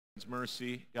God's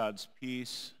mercy, God's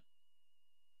peace,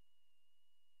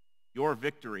 your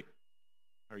victory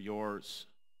are yours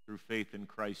through faith in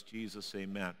Christ Jesus.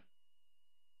 Amen.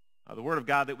 The Word of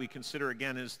God that we consider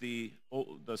again is the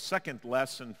second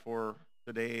lesson for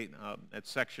today. That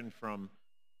section from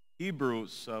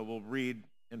Hebrews. We'll read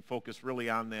and focus really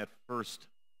on that first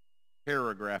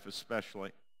paragraph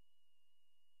especially.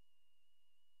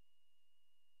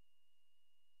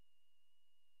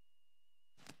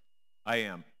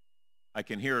 I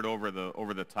can hear it over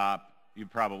the top. You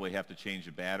probably have to change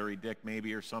the battery, Dick,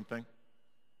 maybe, or something.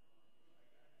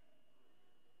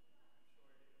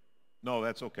 No,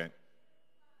 that's okay.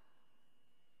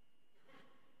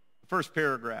 The first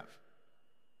paragraph.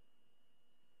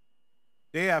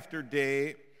 Day after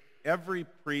day, every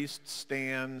priest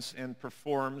stands and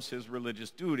performs his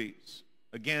religious duties.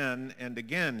 Again and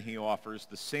again he offers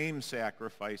the same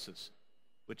sacrifices,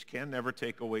 which can never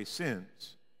take away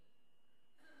sins.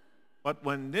 But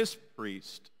when this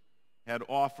priest had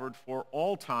offered for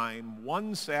all time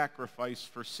one sacrifice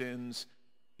for sins,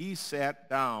 he sat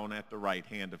down at the right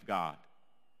hand of God.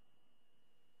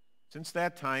 Since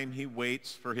that time he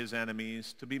waits for his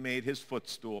enemies to be made his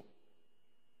footstool,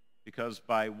 because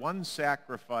by one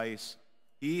sacrifice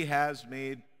he has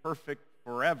made perfect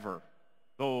forever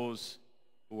those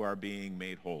who are being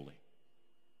made holy.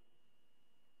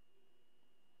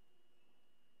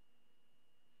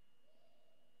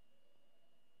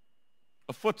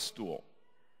 A footstool.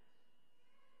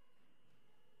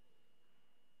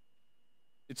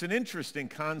 It's an interesting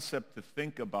concept to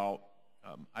think about.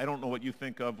 I don't know what you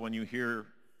think of when you hear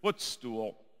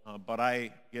footstool, but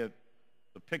I get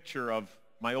the picture of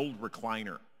my old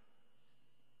recliner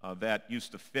that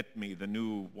used to fit me, the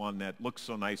new one that looks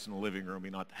so nice in the living room.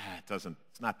 You know,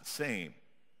 it's not the same.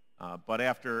 But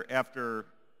after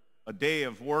a day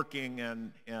of working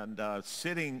and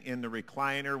sitting in the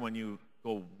recliner, when you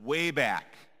go way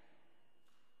back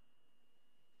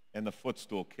and the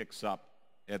footstool kicks up,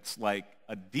 it's like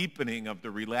a deepening of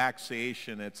the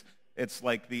relaxation. It's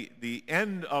like the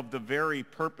end of the very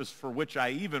purpose for which I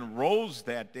even rose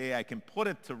that day. I can put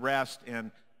it to rest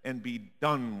and be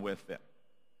done with it.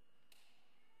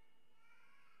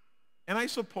 And I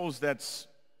suppose that's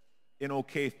an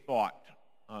okay thought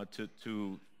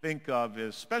to think of,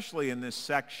 especially in this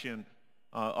section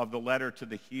of the letter to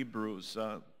the Hebrews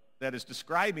that is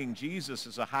describing Jesus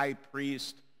as a high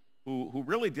priest who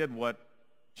really did what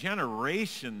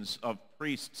generations of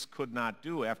priests could not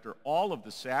do. After all of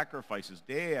the sacrifices,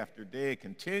 day after day,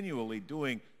 continually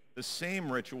doing the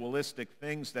same ritualistic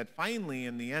things, that finally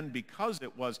in the end, because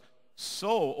it was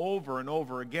so over and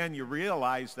over again, you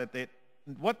realize that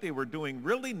what they were doing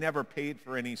really never paid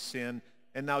for any sin.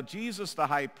 And now Jesus, the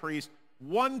high priest,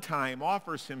 one time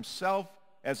offers himself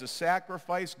as a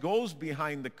sacrifice, goes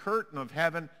behind the curtain of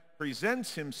heaven,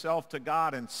 presents himself to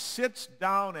God, and sits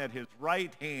down at his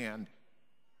right hand.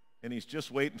 And he's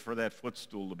just waiting for that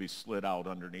footstool to be slid out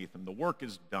underneath him. The work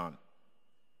is done.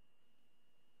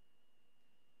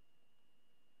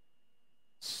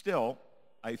 Still,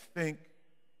 I think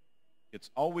it's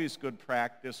always good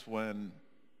practice when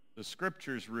the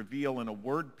Scriptures reveal in a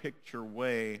word picture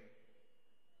way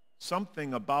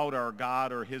something about our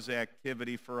God or his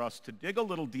activity for us to dig a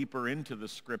little deeper into the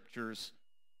Scriptures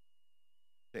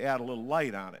to add a little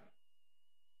light on it.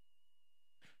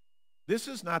 This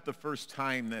is not the first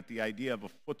time that the idea of a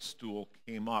footstool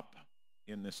came up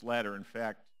in this letter. In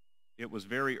fact, it was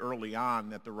very early on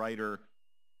that the writer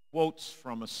quotes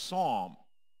from a psalm.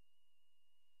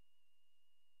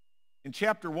 In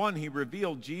chapter 1, he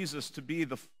revealed Jesus to be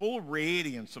the full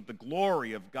radiance of the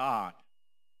glory of God,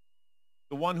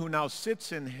 the one who now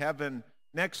sits in heaven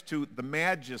next to the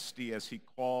majesty, as he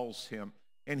calls him.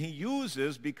 And he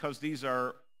uses, because these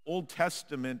are Old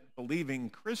Testament believing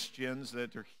Christians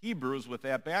that are Hebrews with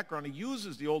that background, he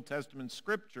uses the Old Testament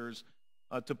scriptures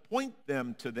to point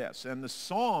them to this. And the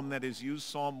psalm that is used,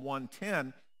 Psalm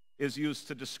 110, is used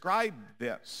to describe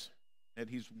this, that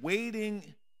he's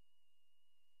waiting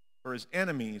for his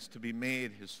enemies to be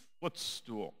made his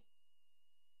footstool.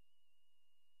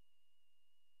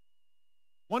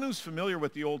 One who's familiar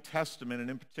with the Old Testament, and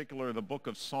in particular the book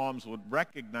of Psalms, would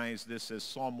recognize this as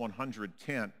Psalm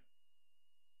 110.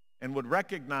 And would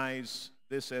recognize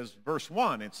this as verse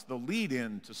 1. It's the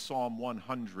lead-in to Psalm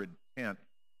 110.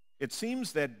 It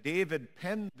seems that David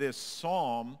penned this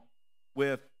psalm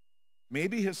with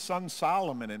maybe his son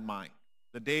Solomon in mind,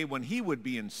 the day when he would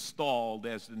be installed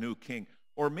as the new king,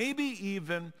 or maybe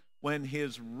even when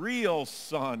his real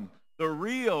son, the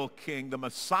real king, the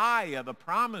Messiah, the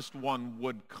promised one,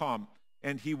 would come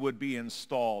and he would be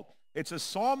installed. It's a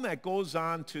psalm that goes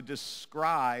on to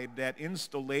describe that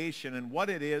installation and what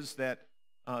it is that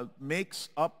makes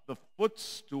up the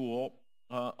footstool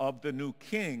of the new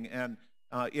king. And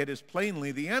it is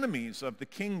plainly the enemies of the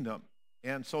kingdom.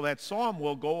 And so that psalm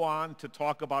will go on to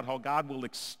talk about how God will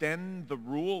extend the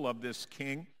rule of this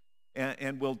king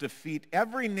and will defeat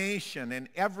every nation and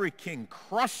every king,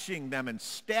 crushing them and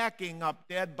stacking up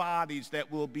dead bodies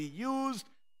that will be used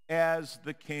as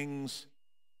the king's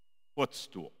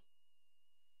footstool.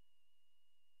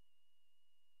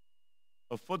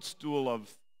 A footstool of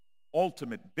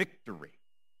ultimate victory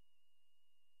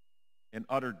and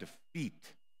utter defeat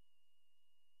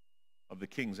of the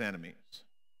king's enemies.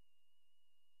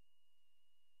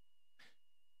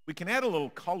 We can add a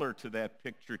little color to that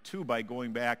picture, too, by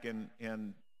going back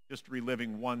and just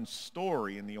reliving one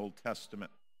story in the Old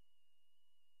Testament.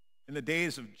 In the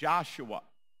days of Joshua,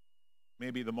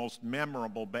 maybe the most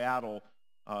memorable battle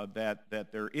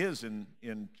that there is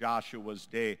in Joshua's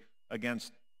day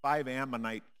against 5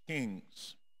 Ammonite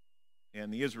kings.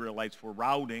 And the Israelites were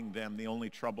routing them. The only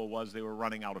trouble was they were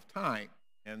running out of time.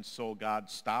 And so God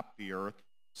stopped the earth.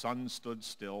 Sun stood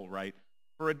still, right,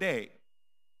 for a day.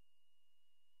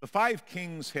 The 5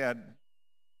 kings had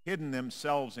hidden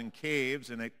themselves in caves,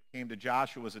 and it came to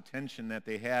Joshua's attention that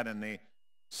they had, and they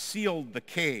sealed the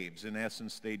caves. In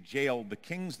essence, they jailed the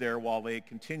kings there while they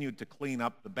continued to clean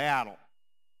up the battle.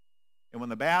 And when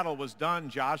the battle was done,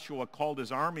 Joshua called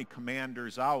his army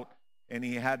commanders out, and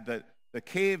he had the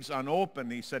caves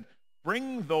unopened. He said,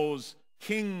 "Bring those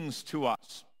kings to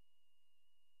us."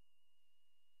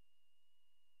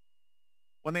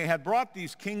 When they had brought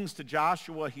these kings to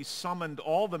Joshua, he summoned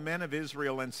all the men of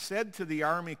Israel and said to the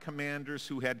army commanders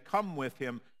who had come with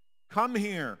him, "Come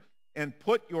here and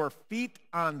put your feet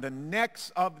on the necks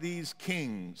of these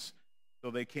kings." So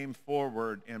they came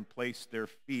forward and placed their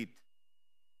feet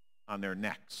on their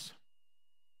necks.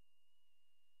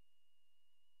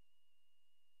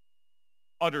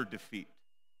 Utter defeat.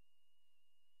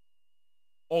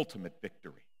 Ultimate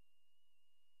victory.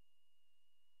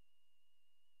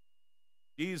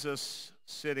 Jesus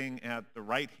sitting at the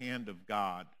right hand of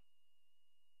God,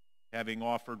 having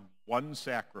offered one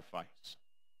sacrifice.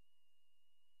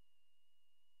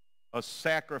 A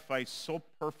sacrifice so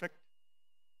perfect,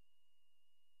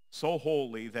 so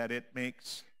holy that it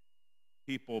makes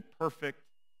people perfect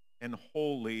and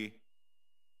holy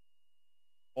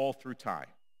all through time.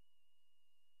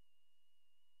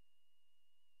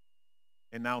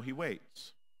 And now he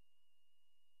waits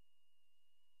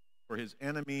for his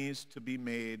enemies to be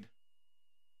made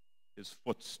his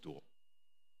footstool.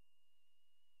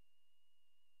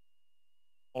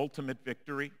 Ultimate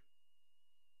victory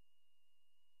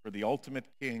for the ultimate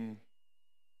king.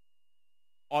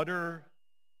 Utter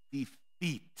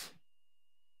defeat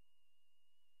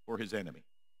for his enemy.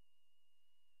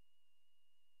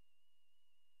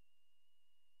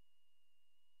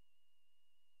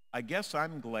 I guess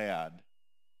I'm glad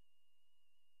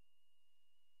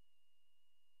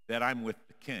that I'm with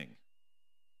the king,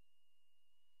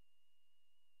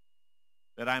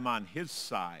 that I'm on his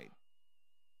side,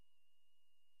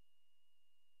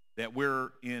 that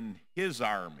we're in his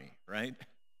army, right?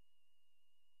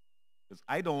 Because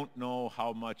I don't know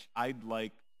how much I'd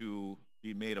like to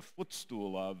be made a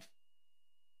footstool of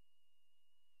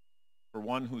for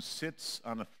one who sits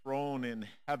on a throne in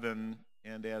heaven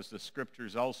and, as the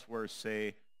scriptures elsewhere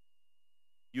say,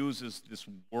 uses this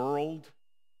world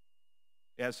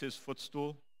as his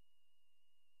footstool.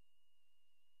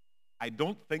 I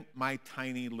don't think my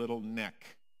tiny little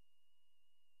neck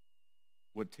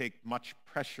would take much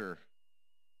pressure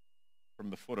from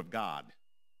the foot of God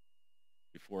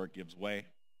before it gives way.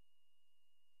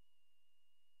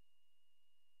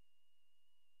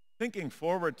 Thinking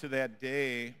forward to that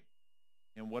day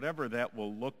and whatever that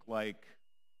will look like,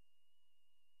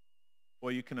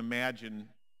 well, you can imagine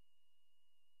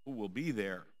who will be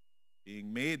there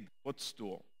being made the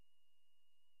footstool.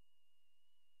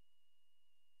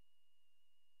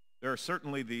 There are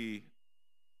certainly the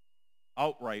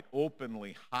outright,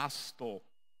 openly hostile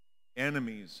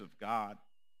enemies of God.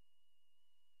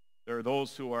 There are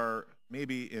those who are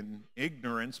maybe in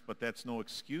ignorance, but that's no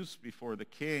excuse before the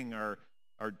king, are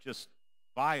just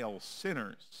vile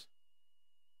sinners.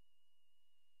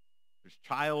 There's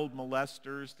child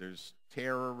molesters, there's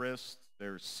terrorists,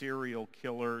 there's serial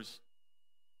killers,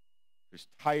 there's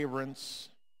tyrants,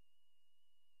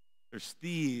 there's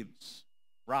thieves,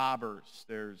 robbers.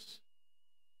 There's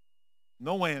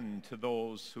no end to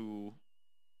those who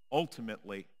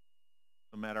ultimately,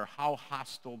 no matter how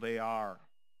hostile they are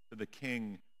to the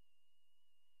king,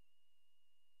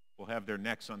 will have their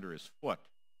necks under his foot.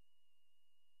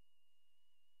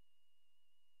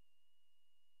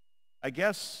 I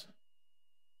guess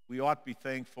we ought to be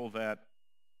thankful that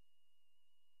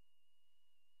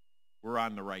we're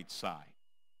on the right side.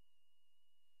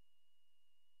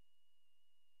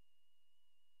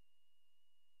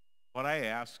 But I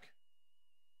ask,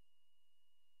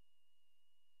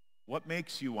 what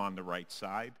makes you on the right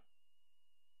side?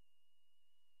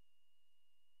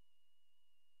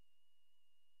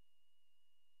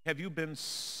 Have you been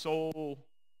so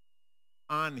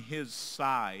on his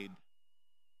side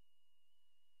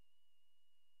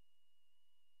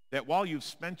that while you've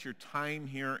spent your time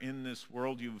here in this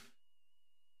world, you've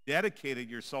dedicated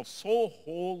yourself so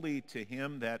wholly to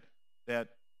him that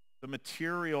the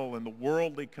material and the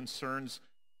worldly concerns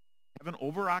haven't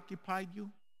overoccupied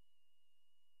you?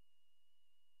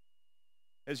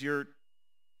 Has your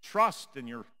trust and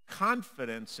your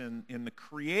confidence in the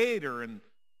Creator and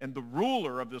the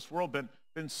ruler of this world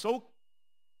been so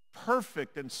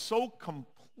perfect and so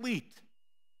complete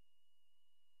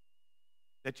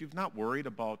that you've not worried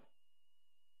about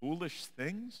foolish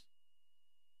things?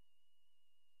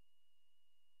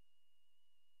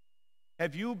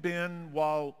 Have you been,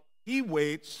 while he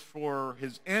waits for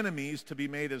his enemies to be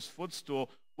made his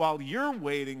footstool, while you're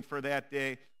waiting for that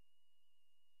day,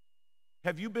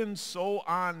 have you been so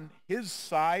on his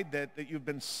side that you've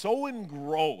been so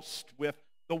engrossed with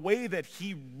the way that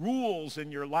he rules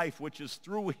in your life, which is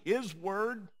through his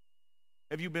word?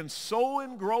 Have you been so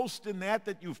engrossed in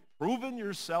that you've proven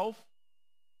yourself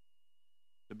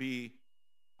to be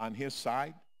on his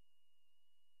side?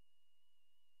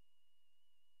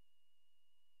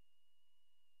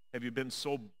 Have you been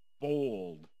so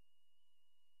bold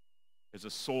as a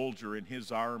soldier in his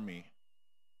army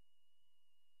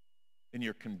in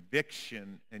your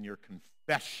conviction and your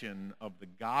confession of the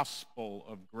gospel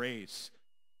of grace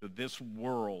to this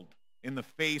world in the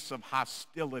face of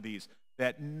hostilities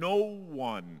that no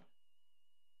one,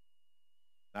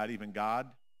 not even God,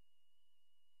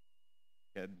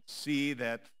 can see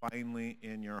that finally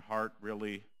in your heart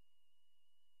really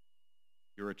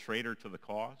you're a traitor to the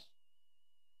cause?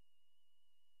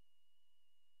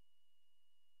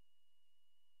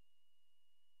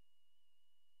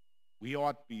 We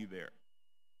ought to be there.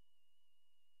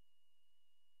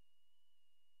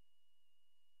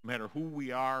 No matter who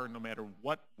we are, no matter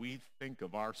what we think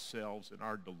of ourselves and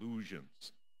our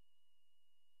delusions,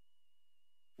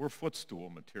 we're footstool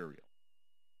material.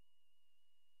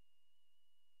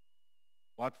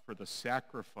 But for the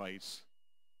sacrifice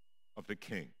of the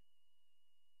King.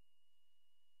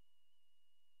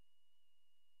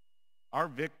 Our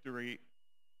victory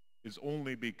is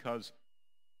only because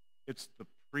it's the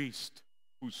priest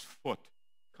whose foot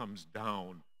comes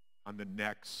down on the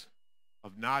necks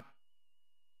of not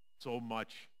so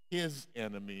much his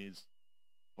enemies,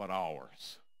 but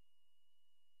ours.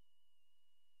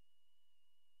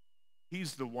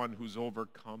 He's the one who's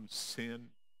overcome sin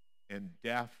and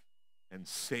death and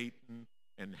Satan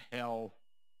and hell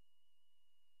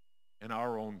and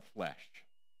our own flesh.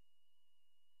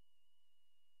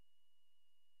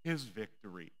 His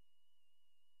victory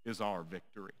is our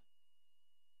victory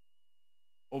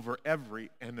over every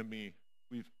enemy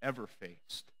we've ever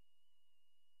faced,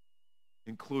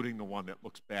 including the one that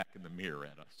looks back in the mirror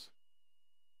at us.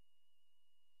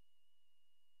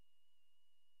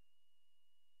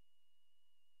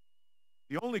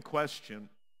 The only question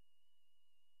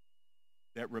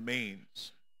that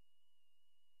remains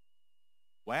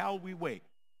while we wait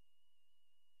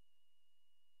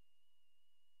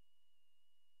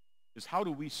is, how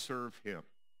do we serve him?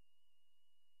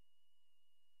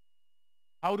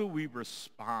 How do we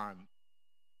respond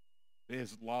to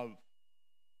his love,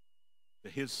 to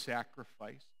his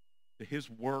sacrifice, to his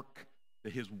work,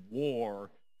 to his war,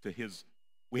 to his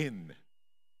win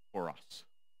for us?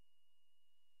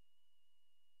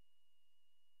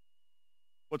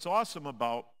 What's awesome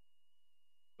about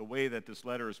the way that this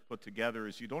letter is put together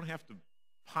is you don't have to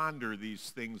ponder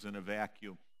these things in a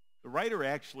vacuum. The writer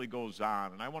actually goes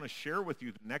on, and I want to share with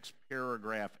you the next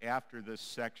paragraph after this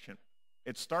section.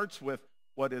 It starts with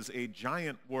what is a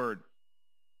giant word,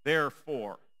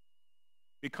 therefore.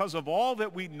 Because of all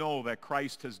that we know that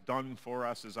Christ has done for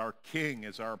us as our King,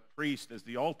 as our priest, as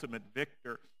the ultimate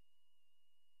victor,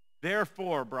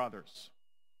 therefore, brothers,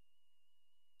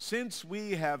 since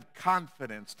we have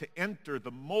confidence to enter the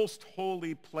most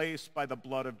holy place by the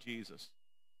blood of Jesus,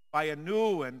 by a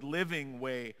new and living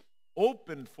way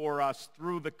opened for us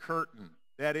through the curtain,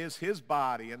 that is his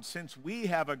body, and since we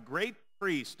have a great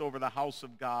priest over the house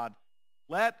of God,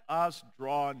 let us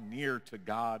draw near to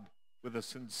God with a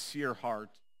sincere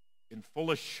heart in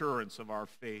full assurance of our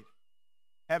faith,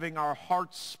 having our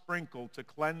hearts sprinkled to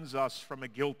cleanse us from a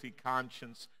guilty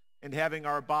conscience and having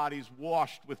our bodies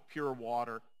washed with pure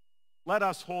water, let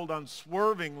us hold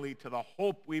unswervingly to the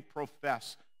hope we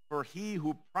profess, for he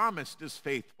who promised is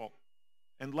faithful.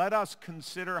 And let us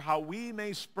consider how we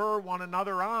may spur one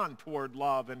another on toward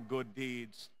love and good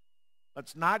deeds.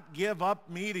 Let's not give up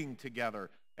meeting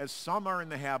together, as some are in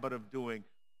the habit of doing,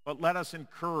 but let us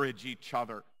encourage each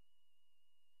other.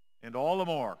 And all the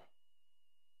more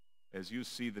as you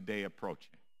see the day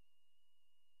approaching.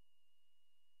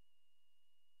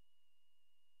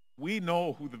 We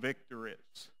know who the victor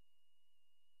is.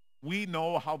 We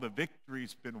know how the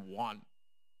victory's been won.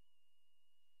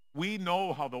 We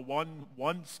know how the one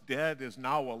once dead is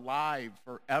now alive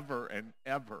forever and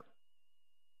ever.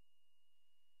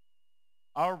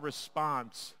 Our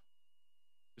response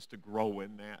is to grow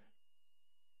in that,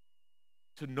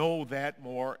 to know that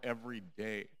more every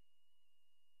day,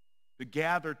 to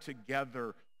gather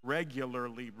together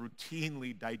regularly,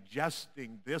 routinely,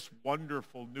 digesting this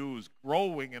wonderful news,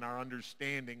 growing in our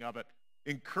understanding of it,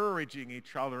 encouraging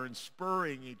each other and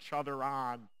spurring each other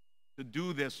on to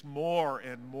do this more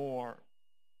and more,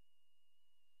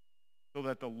 so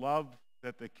that the love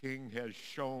that the King has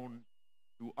shown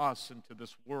to us and to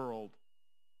this world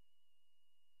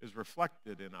is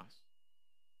reflected in us.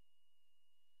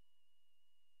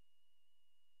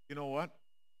 You know what?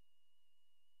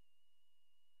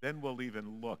 Then we'll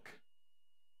even look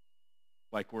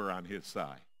like we're on his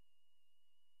side,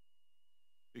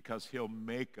 because he'll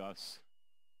make us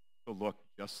to look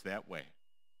just that way.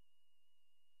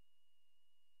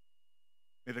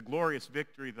 May the glorious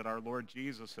victory that our Lord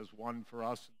Jesus has won for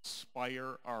us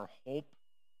inspire our hope,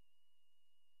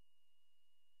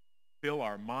 fill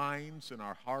our minds and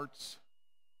our hearts,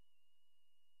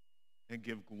 and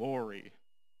give glory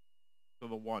to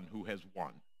the one who has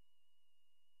won.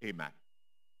 Amen.